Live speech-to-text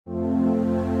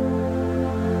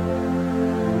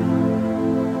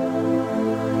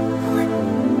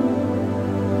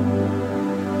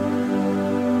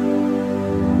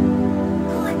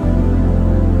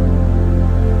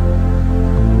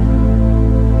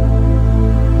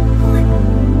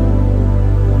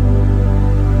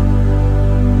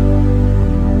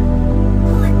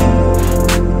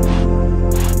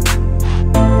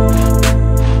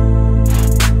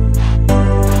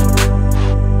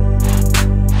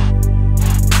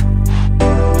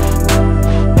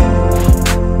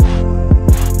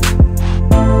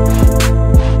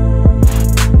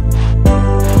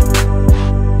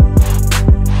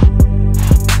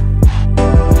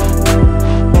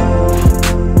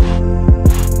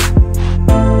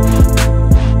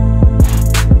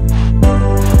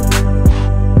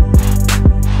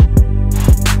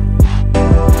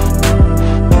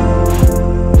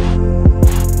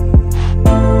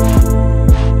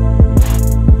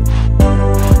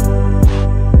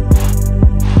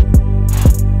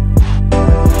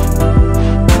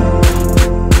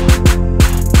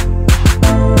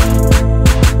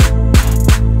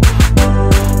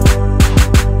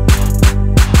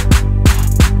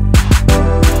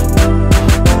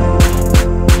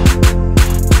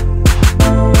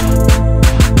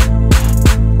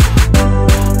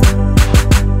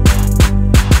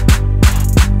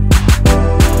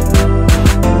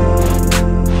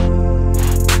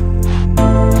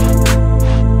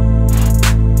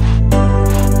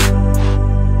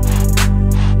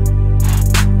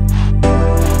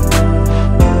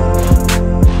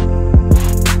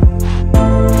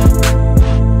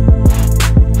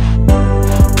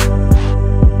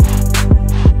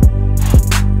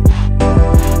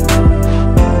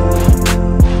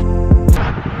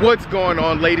What's going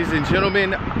on, ladies and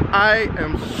gentlemen? I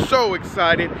am so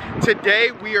excited.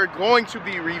 Today we are going to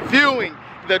be reviewing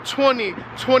the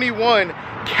 2021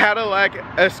 Cadillac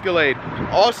Escalade.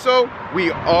 Also,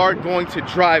 we are going to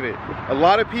drive it. A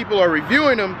lot of people are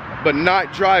reviewing them but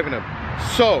not driving them.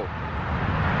 So,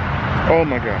 oh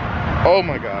my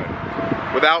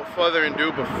god. Without further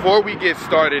ado, before we get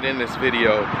started in this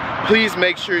video, please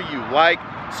make sure you like,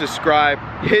 subscribe,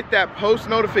 hit that post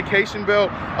notification bell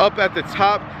up at the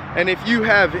top, and if you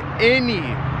have any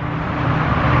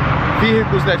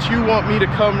vehicles that you want me to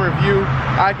come review,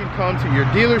 I can come to your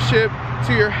dealership,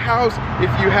 to your house. If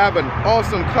you have an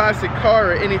awesome classic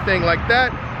car or anything like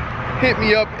that, hit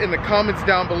me up in the comments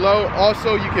down below.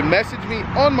 Also, you can message me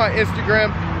on my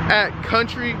Instagram at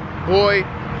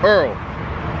countryboyearl.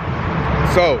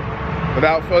 So,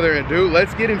 without further ado,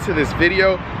 let's get into this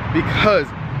video because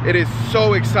it is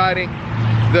so exciting.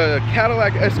 The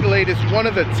Cadillac Escalade is one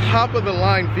of the top of the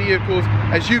line vehicles.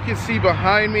 As you can see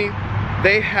behind me,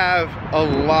 they have a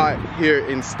lot here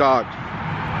in stock.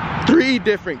 3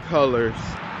 different colors,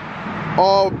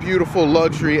 all beautiful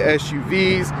luxury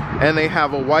SUVs, and they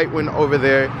have a white one over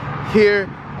there here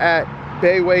at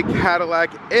Bayway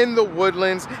Cadillac in the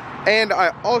Woodlands. And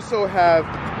I also have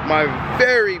my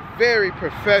very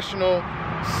professional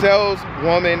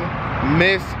saleswoman,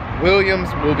 Miss Williams,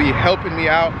 will be helping me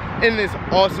out in this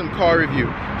awesome car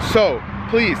review. So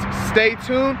please stay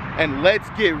tuned and let's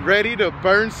get ready to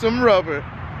burn some rubber.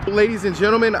 Ladies and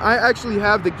gentlemen, I actually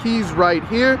have the keys right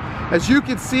here. As you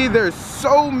can see, there's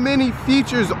so many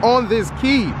features on this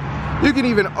key. You can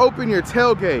even open your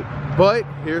tailgate. But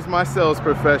here's my sales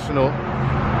professional.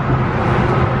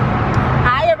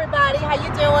 Hi everybody, how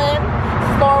you doing? This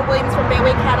is Laurel Williams from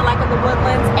Bayway Cadillac in the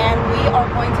Woodlands, and we are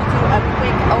going to do a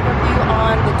quick overview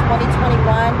on the 2021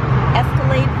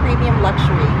 Escalade Premium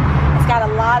Luxury. It's got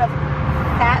a lot of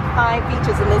fine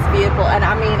features in this vehicle, and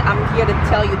I mean, I'm here to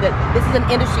tell you that this is an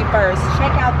industry first.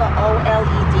 Check out the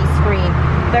OLED screen,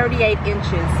 38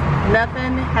 inches.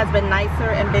 Nothing has been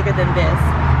nicer and bigger than this.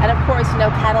 And of course, you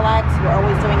know, Cadillacs, we're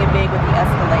always doing it big with the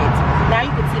Escalades. Now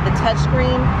you can see the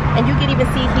touchscreen, and you can even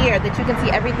see here that you can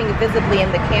see everything visibly in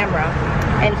the camera.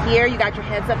 And here you got your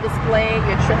heads-up display,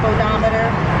 your trip odometer,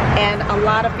 and a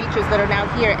lot of features that are now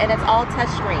here, and it's all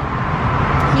touchscreen.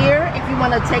 Here, if you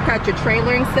want to take out your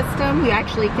trailering system, you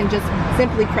actually can just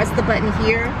simply press the button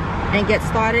here and get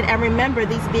started. And remember,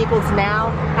 these vehicles now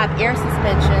have air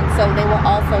suspension, so they will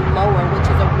also lower, which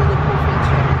is a really cool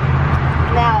feature.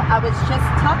 Now, I was just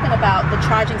talking about the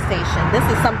charging station. This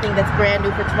is something that's brand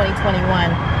new for 2021.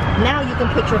 Now you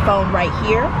can put your phone right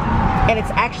here, and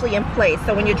it's actually in place.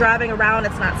 So when you're driving around,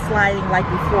 it's not sliding like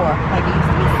before, like it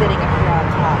used to be sitting up here on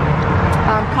top.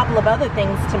 A couple of other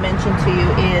things to mention to you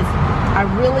is, I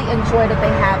really enjoy that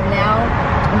they have now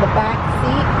in the back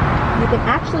seat, you can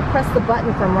actually press the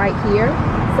button from right here.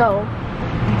 So,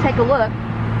 take a look.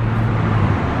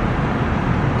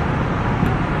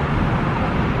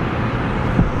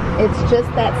 It's just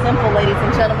that simple, ladies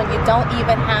and gentlemen. You don't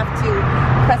even have to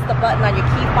press the button on your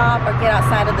key fob or get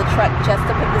outside of the truck just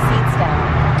to put the seats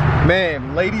down.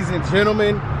 Man, ladies and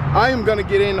gentlemen, I am gonna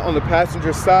get in on the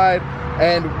passenger side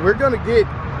and we're gonna get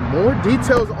more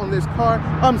details on this car.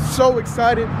 I'm so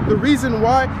excited. The reason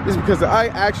why is because I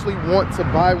actually want to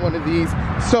buy one of these.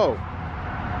 So,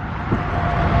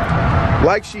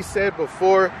 like she said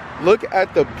before, look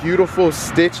at the beautiful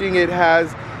stitching it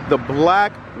has, the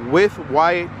black with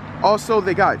white. Also,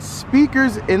 they got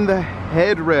speakers in the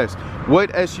headrest.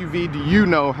 What SUV do you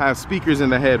know has speakers in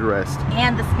the headrest?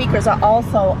 And the speakers are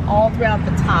also all throughout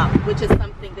the top, which is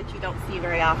something that you don't see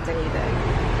very often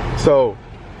either. So,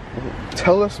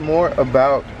 tell us more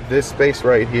about this space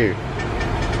right here.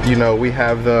 You know, we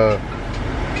have the...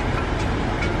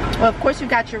 Well, of course, you've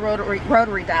got your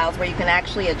rotary dials where you can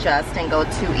actually adjust and go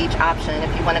to each option.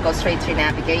 If you want to go straight to your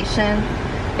navigation,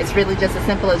 it's really just as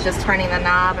simple as just turning the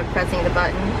knob and pressing the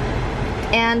button.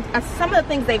 And some of the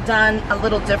things they've done a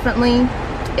little differently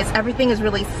is everything is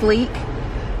really sleek.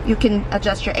 You can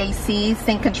adjust your AC,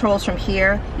 sync controls from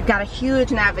here. You've got a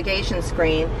huge navigation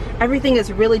screen. Everything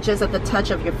is really just at the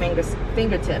touch of your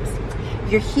fingertips.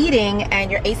 Your heating and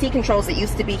your AC controls that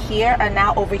used to be here are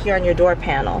now over here on your door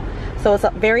panel. So it's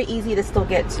very easy to still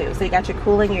get to. So you got your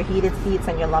cooling, your heated seats,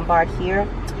 and your lumbar here.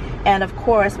 And of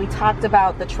course, we talked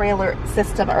about the trailer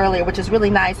system earlier, which is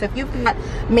really nice. If you've got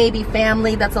maybe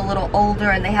family that's a little older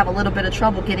and they have a little bit of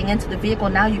trouble getting into the vehicle,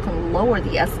 now you can lower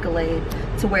the Escalade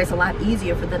to where it's a lot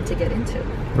easier for them to get into.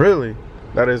 Really?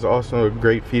 That is also a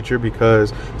great feature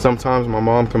because sometimes my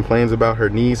mom complains about her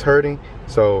knees hurting,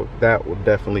 so that will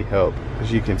definitely help.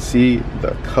 As you can see,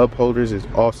 the cup holders is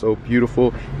also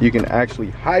beautiful. You can actually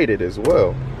hide it as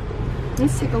well.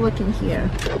 Let's take a look in here.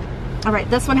 All right,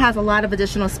 this one has a lot of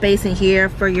additional space in here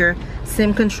for your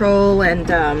SIM control and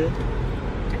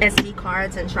SD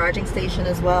cards and charging station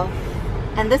as well.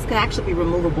 And this can actually be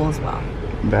removable as well.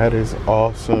 That is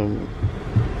awesome.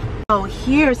 So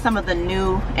here's some of the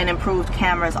new and improved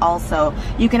cameras also.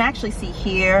 You can actually see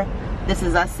here, this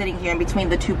is us sitting here in between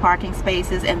the two parking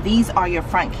spaces, and these are your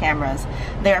front cameras.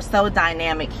 They are so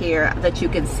dynamic here that you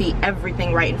can see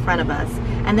everything right in front of us.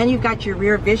 And then you've got your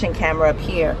rear vision camera up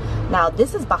here. Now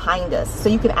this is behind us, so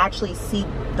you can actually see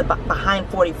the behind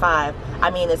 45. I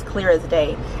mean, it's clear as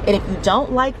day. And if you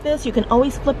don't like this, you can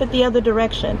always flip it the other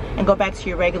direction and go back to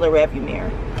your regular rearview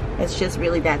mirror. It's just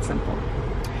really that simple.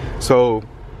 So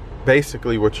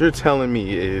basically what you're telling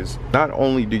me is not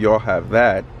only do y'all have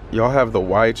that, y'all have the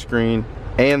widescreen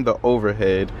and the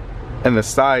overhead and the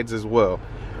sides as well,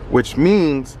 which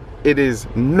means it is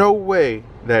no way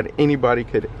that anybody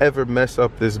could ever mess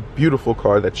up this beautiful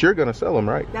car that you're gonna sell them,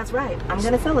 right? That's right, I'm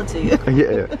gonna sell it to you.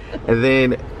 Yeah, and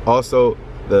then also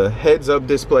the heads-up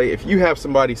display. If you have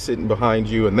somebody sitting behind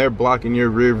you and they're blocking your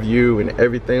rear view and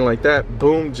everything like that,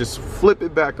 boom, just flip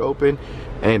it back open.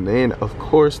 And then of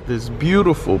course this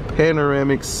beautiful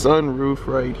panoramic sunroof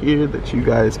right here that you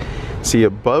guys see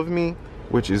above me,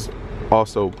 which is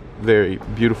also very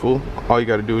beautiful. All you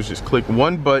got to do is just click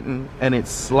one button and it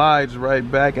slides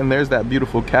right back, and there's that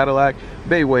beautiful Cadillac.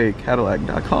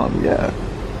 BaywayCadillac.com. Yeah.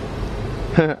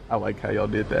 I like how y'all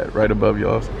did that right above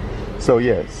y'all. So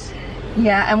yes.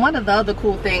 Yeah, and one of the other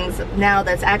cool things now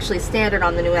that's actually standard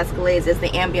on the new Escalades is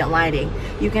the ambient lighting.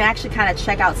 You can actually kind of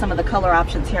check out some of the color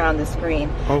options here on the screen.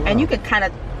 Oh, wow. And you could kind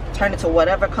of turn it to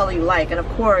whatever color you like. And of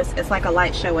course, it's like a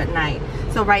light show at night.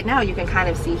 So right now you can kind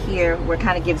of see here where it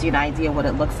kind of gives you an idea what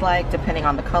it looks like depending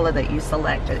on the color that you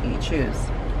select or you choose.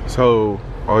 So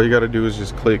all you got to do is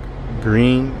just click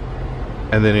green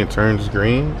and then it turns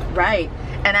green. Right.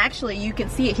 And actually you can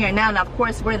see it here now. Now of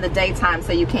course we're in the daytime,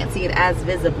 so you can't see it as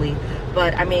visibly,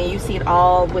 but I mean you see it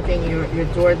all within your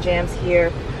door jambs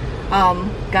here.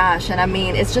 Gosh, and I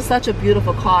mean it's just such a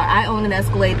beautiful car. I own an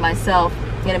Escalade myself,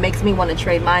 and it makes me want to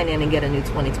trade mine in and get a new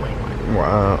 2021.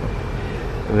 Wow.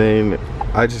 And then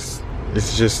it's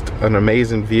just an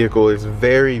amazing vehicle. It's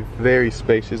very, very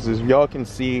spacious. As y'all can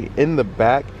see in the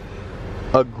back,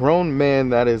 a grown man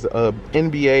that is a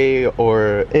NBA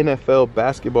or NFL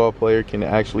basketball player can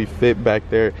actually fit back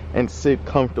there and sit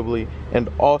comfortably. And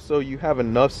also you have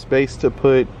enough space to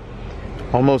put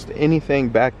almost anything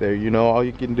back there. You know, all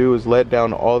you can do is let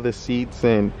down all the seats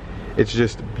and it's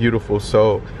just beautiful.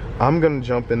 So I'm gonna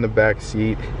jump in the back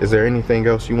seat. Is there anything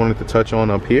else you wanted to touch on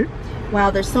up here? Wow,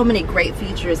 there's so many great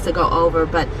features to go over,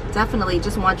 but definitely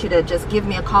just want you to just give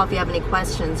me a call if you have any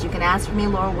questions. You can ask for me,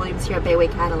 Laurel Williams, here at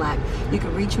Bayway Cadillac. You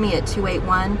can reach me at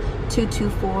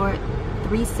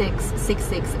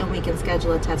 281-224-3666 and we can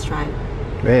schedule a test drive.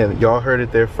 Man, y'all heard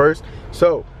it there first.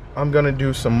 So I'm gonna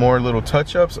do some more little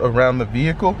touch-ups around the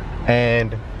vehicle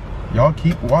and y'all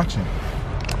keep watching.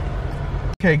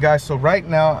 Okay guys, so right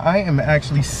now I am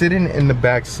actually sitting in the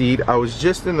back seat. I was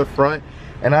just in the front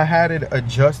and I had it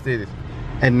adjusted,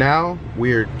 and now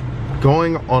we're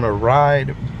going on a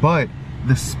ride, but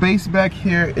the space back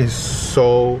here is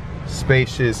so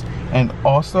spacious, and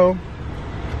also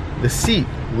the seat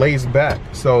lays back.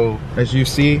 So as you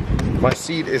see, my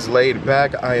seat is laid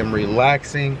back. I am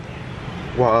relaxing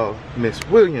while Miss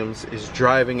Williams is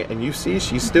driving, and you see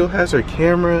she still has her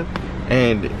camera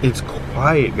and it's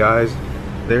quiet, guys.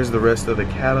 There's the rest of the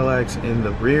Cadillacs in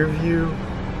the rear view.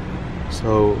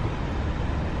 So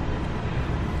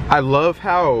I love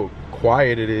how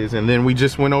quiet it is, and then we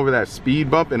just went over that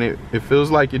speed bump and it feels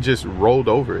like it just rolled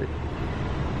over it.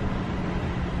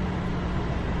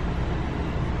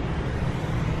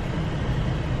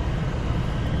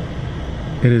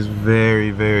 It is very,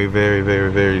 very, very,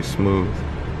 very, very smooth.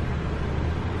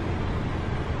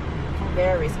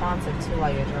 Very responsive too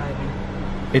while you're driving.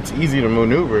 It's easy to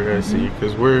maneuver, I see,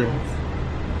 because we're...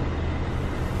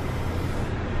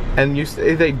 And you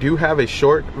say they do have a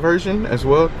short version as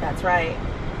well? That's right.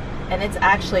 And it's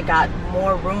actually got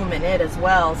more room in it as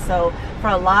well. So for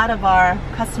a lot of our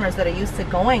customers that are used to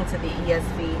going to the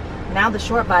ESV, now the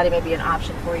short body may be an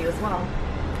option for you as well.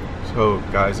 So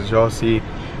guys, as y'all see,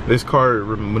 this car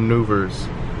maneuvers,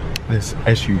 this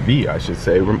SUV I should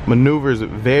say, maneuvers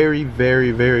very,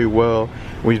 very, very well.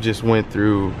 We just went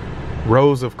through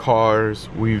rows of cars.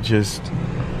 We just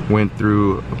went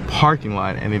through a parking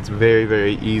lot, and it's very,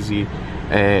 very easy,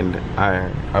 and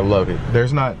I love it.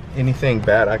 There's not anything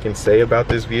bad I can say about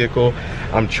this vehicle.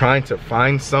 I'm trying to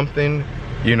find something,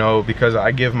 you know, because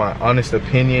I give my honest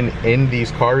opinion in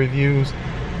these car reviews.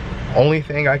 Only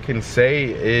thing I can say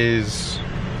is,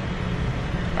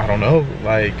 I don't know,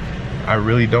 like, I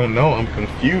really don't know. I'm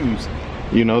confused.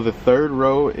 You know, the third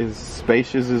row is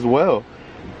spacious as well.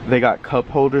 They got cup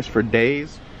holders for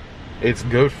days. It's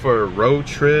good for road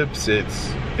trips.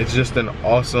 It's just an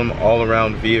awesome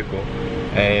all-around vehicle.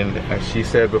 And as she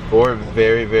said before,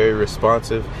 very, very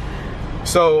responsive.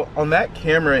 So on that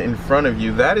camera in front of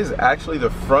you, that is actually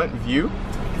the front view?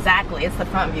 Exactly, it's the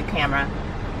front view camera.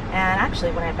 And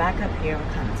actually, when I back up here, we'll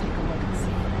kind of take a look and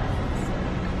see.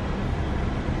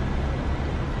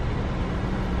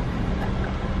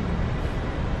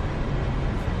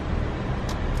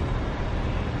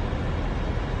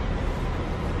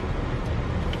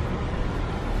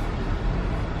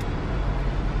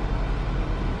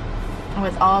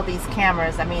 With all these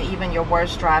cameras, I mean, even your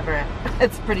worst driver,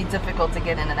 it's pretty difficult to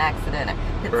get in an accident and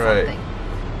hit something.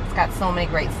 It's got so many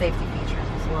great safety features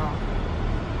as well.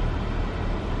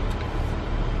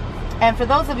 And for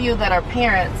those of you that are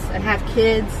parents and have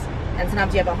kids, and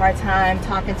sometimes you have a hard time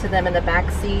talking to them in the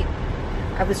back seat,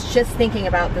 I was just thinking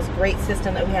about this great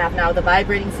system that we have now. The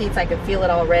vibrating seats, I can feel it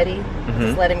already.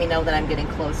 It's letting me know that I'm getting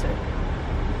closer. I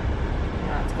don't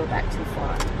have to go back too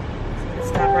far. So I'm going to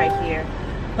stop right here.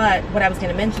 But what I was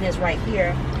going to mention is right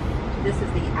here, this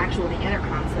is the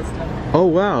intercom system. Oh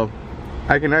wow,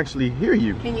 I can actually hear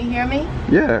you. Can you hear me?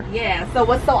 Yeah. Yeah, so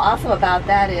what's so awesome about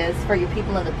that is for you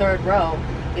people in the third row,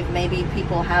 if maybe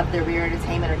people have their rear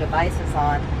entertainment or devices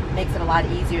on, it makes it a lot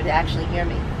easier to actually hear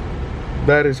me.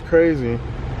 That is crazy.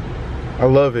 I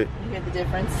love it. You hear the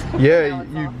difference? Yeah,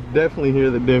 you definitely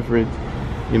hear the difference.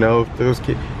 You know, if those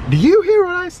kids, do you hear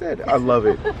what I said? I love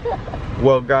it.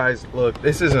 Well guys, look,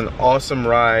 this is an awesome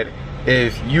ride.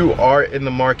 If you are in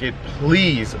the market,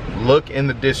 please look in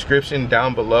the description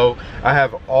down below. I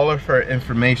have all of her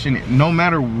information. No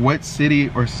matter what city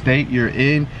or state you're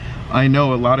in, I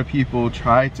know a lot of people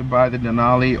tried to buy the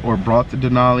Denali or brought the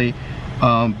Denali,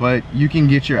 but you can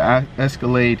get your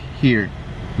Escalade here,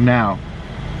 now,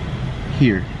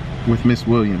 here with Miss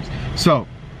Williams. So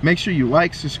make sure you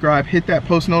like, subscribe, hit that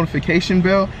post notification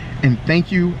bell, and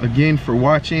thank you again for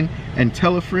watching. And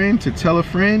tell a friend to tell a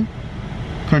friend,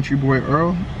 Country Boy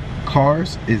Earl,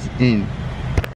 Cars is in.